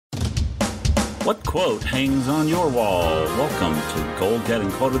What quote hangs on your wall? Welcome to Goal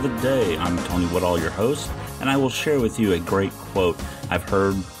Getting Quote of the Day. I'm Tony Woodall, your host, and I will share with you a great quote I've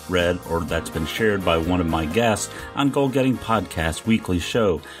heard, read, or that's been shared by one of my guests on Goal Getting Podcast weekly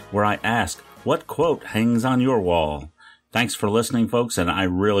show, where I ask, what quote hangs on your wall? Thanks for listening, folks, and I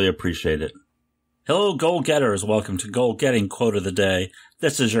really appreciate it. Hello, Goal Getters. Welcome to Goal Getting Quote of the Day.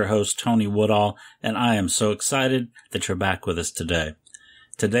 This is your host, Tony Woodall, and I am so excited that you're back with us today.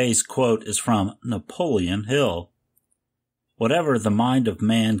 Today's quote is from Napoleon Hill. Whatever the mind of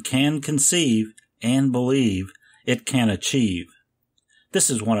man can conceive and believe, it can achieve.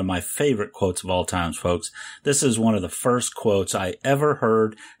 This is one of my favorite quotes of all times, folks. This is one of the first quotes I ever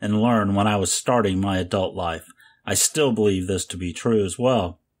heard and learned when I was starting my adult life. I still believe this to be true as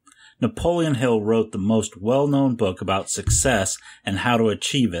well. Napoleon Hill wrote the most well-known book about success and how to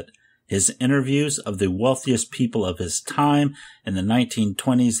achieve it. His interviews of the wealthiest people of his time in the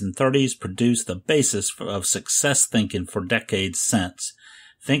 1920s and 30s produced the basis of success thinking for decades since.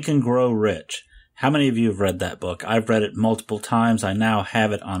 Think and Grow Rich. How many of you have read that book? I've read it multiple times. I now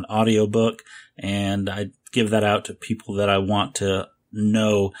have it on audiobook, and I give that out to people that I want to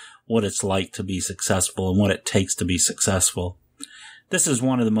know what it's like to be successful and what it takes to be successful. This is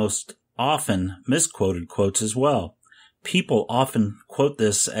one of the most often misquoted quotes as well. People often quote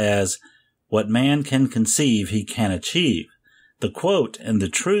this as, what man can conceive, he can achieve. The quote and the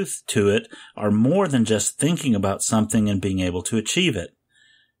truth to it are more than just thinking about something and being able to achieve it.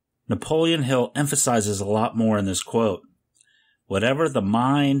 Napoleon Hill emphasizes a lot more in this quote. Whatever the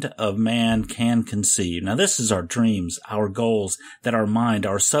mind of man can conceive. Now this is our dreams, our goals that our mind,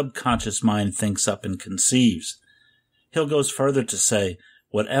 our subconscious mind thinks up and conceives. Hill goes further to say,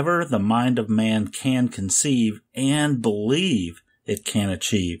 whatever the mind of man can conceive and believe, it can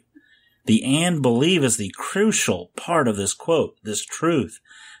achieve. The and believe is the crucial part of this quote, this truth.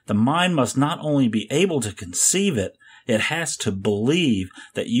 The mind must not only be able to conceive it, it has to believe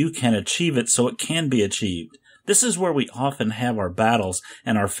that you can achieve it so it can be achieved. This is where we often have our battles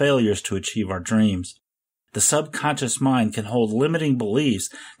and our failures to achieve our dreams. The subconscious mind can hold limiting beliefs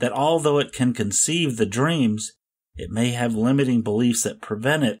that although it can conceive the dreams, it may have limiting beliefs that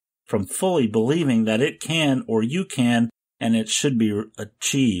prevent it from fully believing that it can or you can and it should be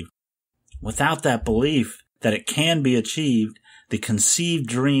achieved. Without that belief that it can be achieved, the conceived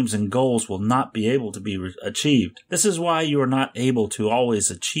dreams and goals will not be able to be achieved. This is why you are not able to always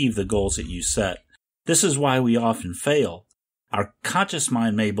achieve the goals that you set. This is why we often fail. Our conscious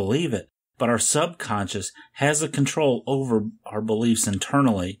mind may believe it, but our subconscious has the control over our beliefs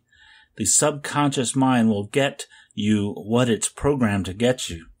internally. The subconscious mind will get you what it's programmed to get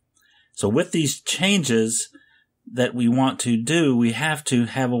you. So with these changes that we want to do, we have to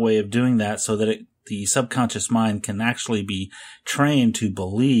have a way of doing that so that the subconscious mind can actually be trained to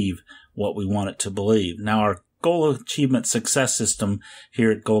believe what we want it to believe. Now, our goal achievement success system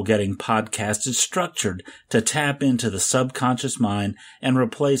here at Goal Getting Podcast is structured to tap into the subconscious mind and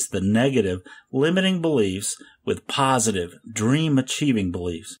replace the negative, limiting beliefs with positive, dream-achieving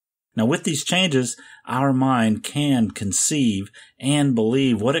beliefs. Now, with these changes, our mind can conceive and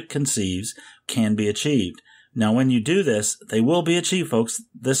believe what it conceives can be achieved. Now, when you do this, they will be achieved, folks.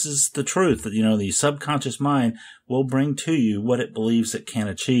 This is the truth. The subconscious mind will bring to you what it believes it can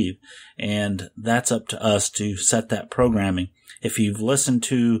achieve. And that's up to us to set that programming. If you've listened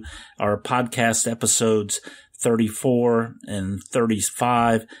to our podcast episodes 34 and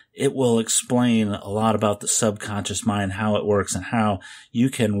 35, it will explain a lot about the subconscious mind, how it works, and how you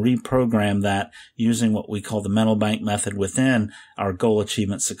can reprogram that using what we call the mental bank method within our goal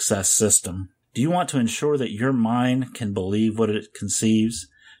achievement success system. Do you want to ensure that your mind can believe what it conceives?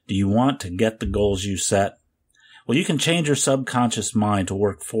 Do you want to get the goals you set? Well, you can change your subconscious mind to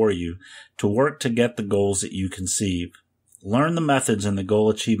work for you, to work to get the goals that you conceive. Learn the methods in the Goal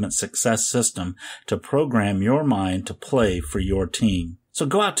Achievement Success System to program your mind to play for your team. So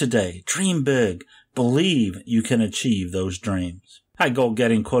go out today, dream big, believe you can achieve those dreams. Hi, Goal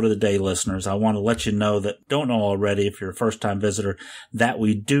Getting Quote of the Day listeners. I want to let you know that don't know already if you're a first-time visitor that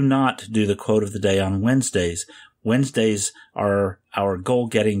we do not do the Quote of the Day on Wednesdays. Wednesdays are our Goal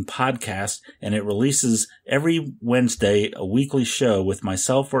Getting podcast, and it releases every Wednesday a weekly show with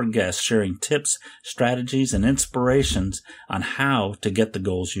myself or guests sharing tips, strategies, and inspirations on how to get the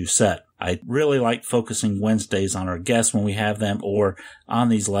goals you set. I really like focusing Wednesdays on our guests when we have them or on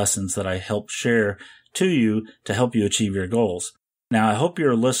these lessons that I help share to you to help you achieve your goals. Now, I hope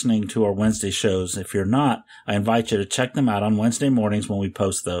you're listening to our Wednesday shows. If you're not, I invite you to check them out on Wednesday mornings when we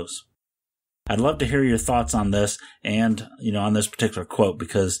post those. I'd love to hear your thoughts on this and, on this particular quote,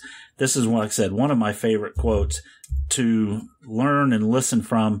 because this is, like I said, one of my favorite quotes to learn and listen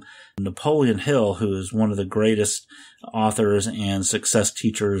from. Napoleon Hill, who is one of the greatest authors and success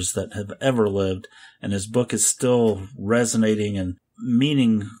teachers that have ever lived, and his book is still resonating and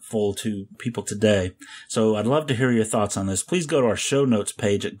meaningful to people today. So I'd love to hear your thoughts on this. Please go to our show notes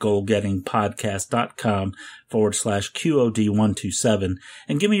page at goalgettingpodcast.com/QOD-127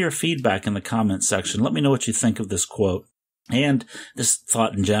 and give me your feedback in the comments section. Let me know what you think of this quote. And this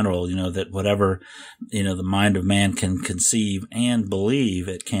thought in general, that whatever, the mind of man can conceive and believe,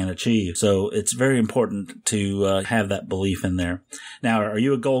 it can achieve. So it's very important to have that belief in there. Now, are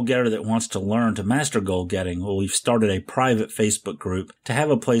you a goal getter that wants to learn to master goal getting? Well, we've started a private Facebook group to have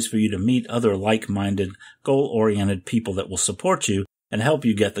a place for you to meet other like-minded, goal-oriented people that will support you and help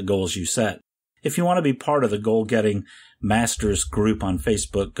you get the goals you set. If you want to be part of the Goal Getting Masters group on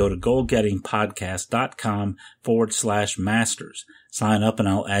Facebook, go to goalgettingpodcast.com/masters. Sign up and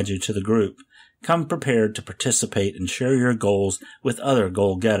I'll add you to the group. Come prepared to participate and share your goals with other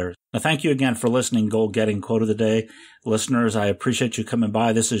goal getters. Now, thank you again for listening, Goal Getting Quote of the Day. Listeners, I appreciate you coming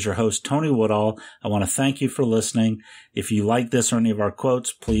by. This is your host, Tony Woodall. I want to thank you for listening. If you like this or any of our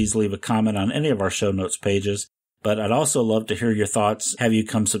quotes, please leave a comment on any of our show notes pages. But I'd also love to hear your thoughts. Have you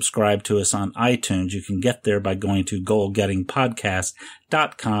come subscribe to us on iTunes? You can get there by going to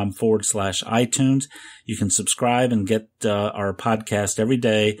goalgettingpodcast.com/iTunes. You can subscribe and get our podcast every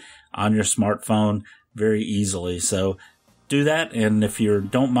day on your smartphone very easily. So do that. And if you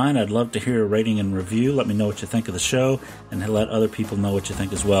don't mind, I'd love to hear a rating and review. Let me know what you think of the show and let other people know what you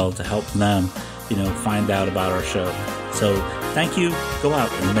think as well to help them, find out about our show. So thank you. Go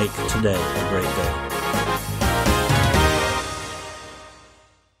out and make today a great day.